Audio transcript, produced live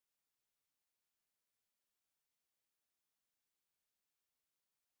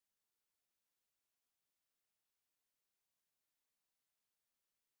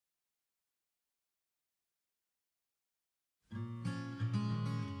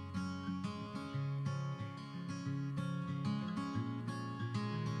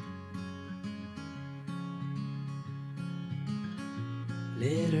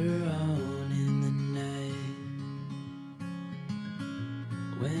Later on in the night,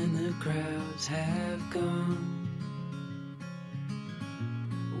 when the crowds have gone,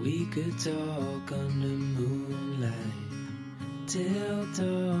 we could talk under moonlight till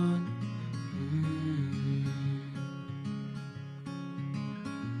dawn.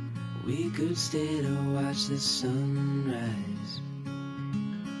 We could stay to watch the sunrise,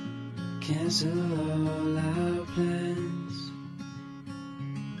 cancel all our plans.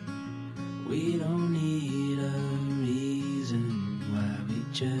 We don't need a reason why we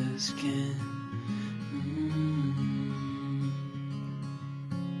just can't.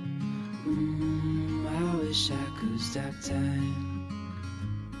 I wish I could stop time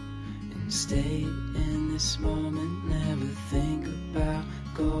and stay in this moment, never think about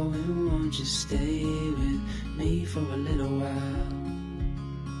going. Won't you stay with me for a little while?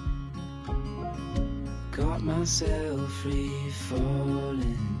 Got myself free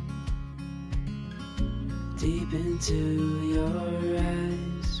falling deep into your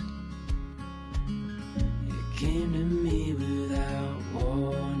eyes. You came to me without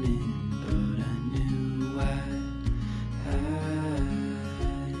warning, but I knew why.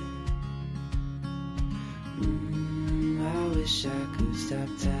 I wish I could stop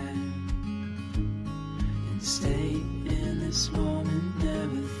time and stay in this moment,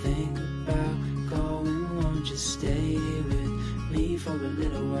 never think about going. Won't you stay with me for a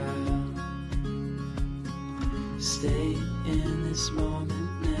little while? Stay in this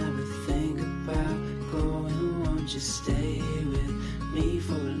moment, never think about going. Won't you stay with me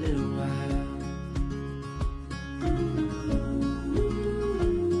for a little while?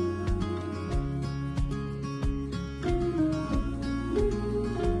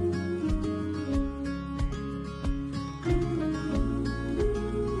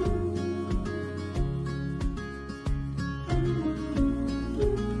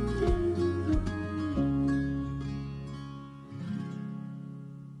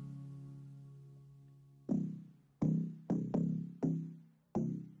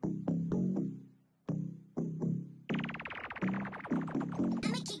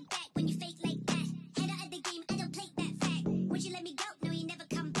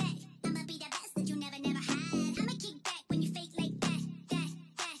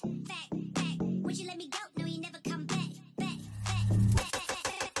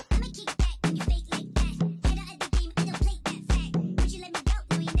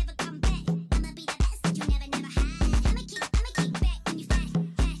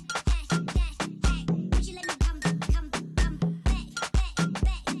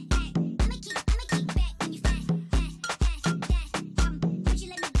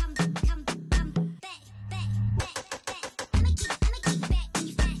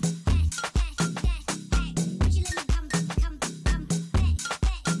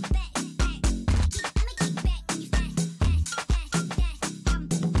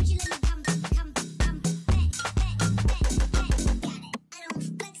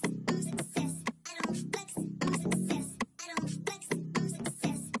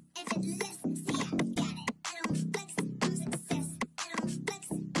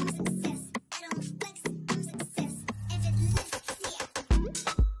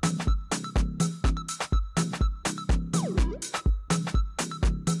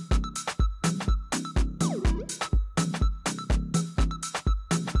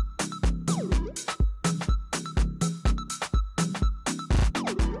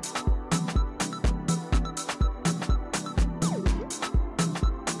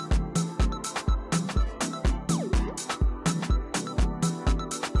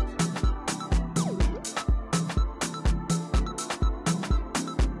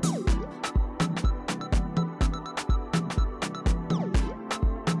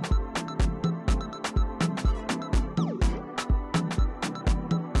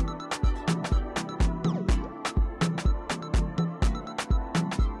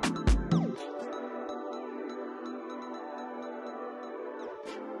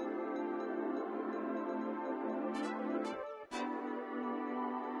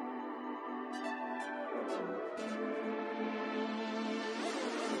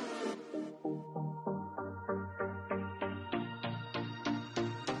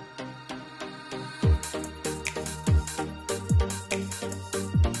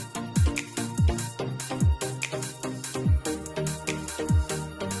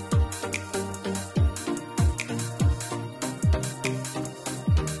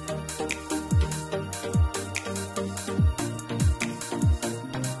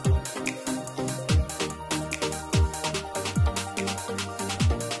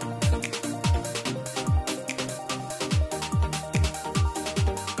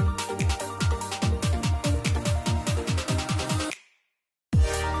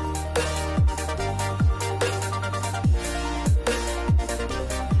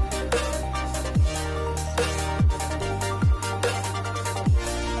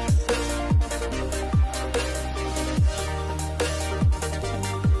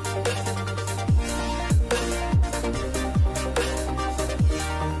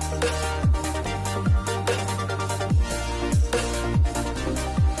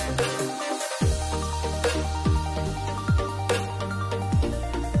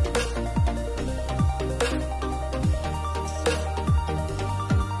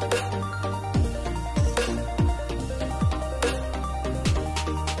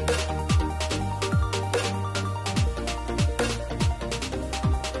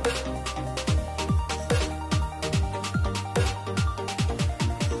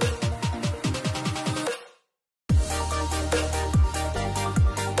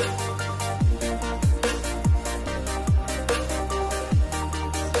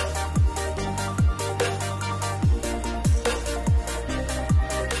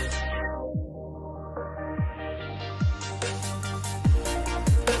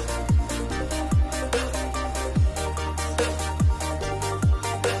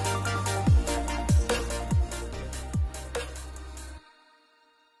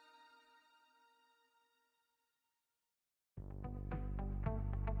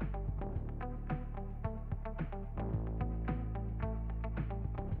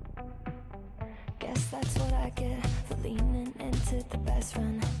 guess that's what I get for leaning into the best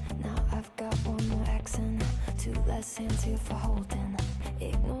friend. Now I've got one more accent, two less hands here for holding.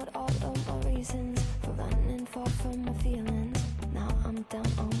 Ignored all of my reasons for running far from my feelings. Now I'm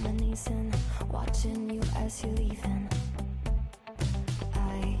down on my knees and watching you as you're leaving.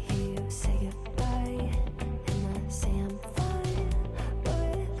 I hear you say goodbye, and I say I'm fine.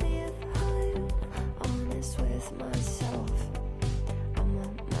 But really if I'm honest with myself, I'm a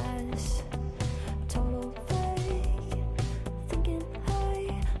mess, total fake, thinking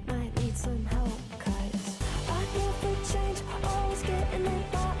I might need some help. Cause I never change, always getting in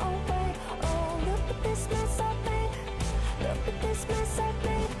my own way. Oh, look at this mess I made, look at this mess I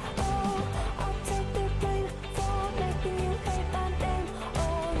made. Oh, I'll take the blame for making you hate my name.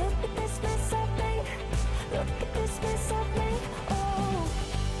 Oh, look at this mess I made, look at this mess I made. Oh,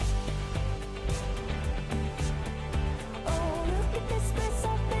 oh, look at this mess I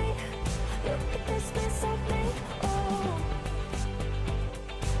made, look at this mess I made. Oh,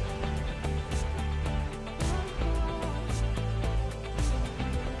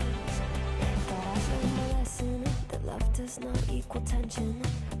 thought I learned my lesson, that love does not equal tension.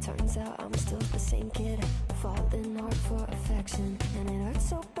 Turns out I'm still the same kid, falling hard for affection. And it hurts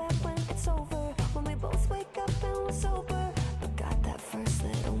so bad when it's over, when we both wake up and we're sober. But got that first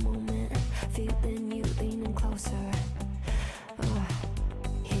little moment, feeling you leaning closer.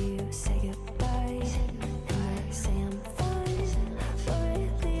 Hear you say goodbye, and I say I'm fine. But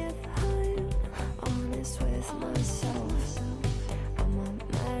really if I'm honest with myself, I'm a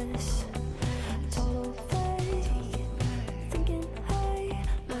mess, total fake, thinking I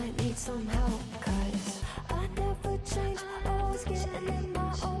might need some help.